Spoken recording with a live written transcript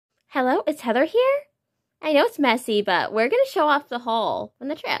Hello, is Heather here? I know it's messy, but we're going to show off the haul from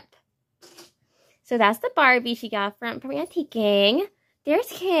the trip. So that's the Barbie she got from Antiquing. There's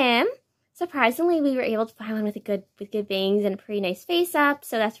Kim. Surprisingly, we were able to find one with good bangs and a pretty nice face up,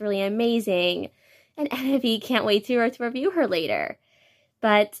 so that's really amazing. And NMV can't wait to review her later.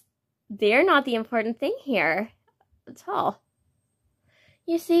 But they're not the important thing here at all.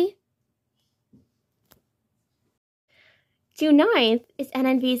 You see? June 9th is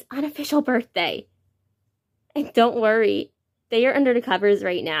NMV's unofficial birthday. And don't worry, they are under the covers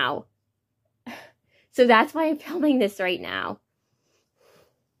right now. So that's why I'm filming this right now.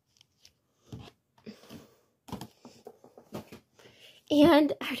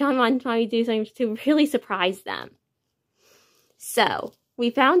 And I wanted to do something to really surprise them. So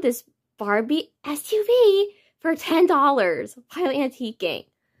we found this Barbie SUV for $10 while antiquing.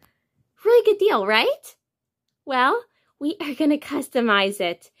 Really good deal, right? Well, we are going to customize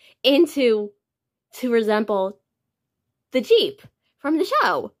it to resemble the Jeep from the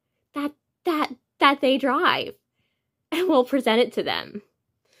show that they drive. And we'll present it to them.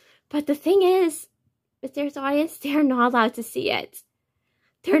 But the thing is, mysterious audience, they're not allowed to see it.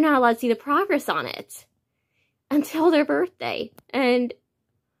 They're not allowed to see the progress on it until their birthday. And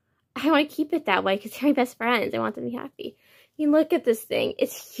I want to keep it that way because they're my best friends. I want them to be happy. I mean, look at this thing.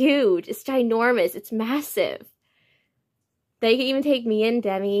 It's huge. It's ginormous. It's massive. They can even take me and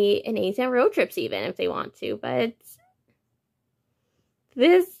Demi and Ace on road trips even if they want to. But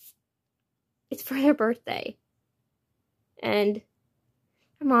it's for their birthday. And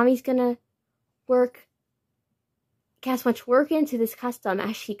her mommy's going to get as much work into this custom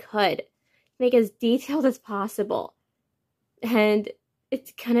as she could. Make it as detailed as possible. And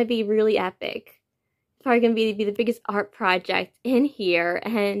it's going to be really epic. It's probably going to be the biggest art project in here.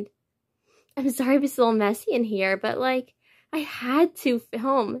 And I'm sorry if it's a little messy in here, but like, I had to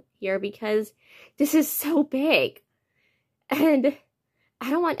film here because this is so big. And I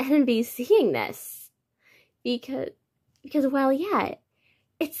don't want NMV seeing this. Because well, yeah,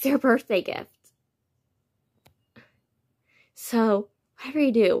 it's their birthday gift. So, whatever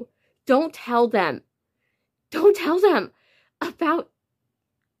you do, don't tell them. Don't tell them about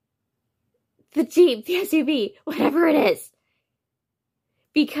the Jeep, the SUV, whatever it is.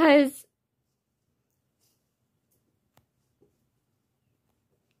 Because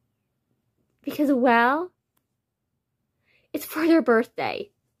well, it's for their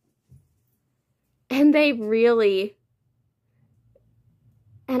birthday. And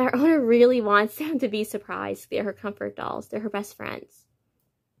our owner really wants them to be surprised. They're her comfort dolls. They're her best friends.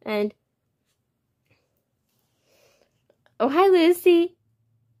 And, oh, hi, Lucy.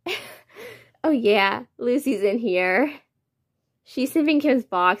 Oh, yeah, Lucy's in here. She's sniffing Kim's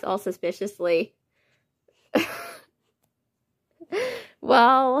box all suspiciously.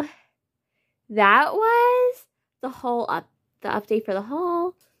 Well, that was the update for the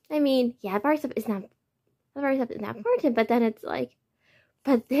haul. I mean, yeah, bar stuff is not important, but then it's like,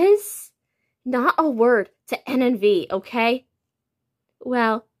 but this, not a word to NMV, okay?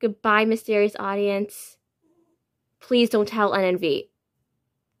 Well, goodbye, mysterious audience. Please don't tell NMV.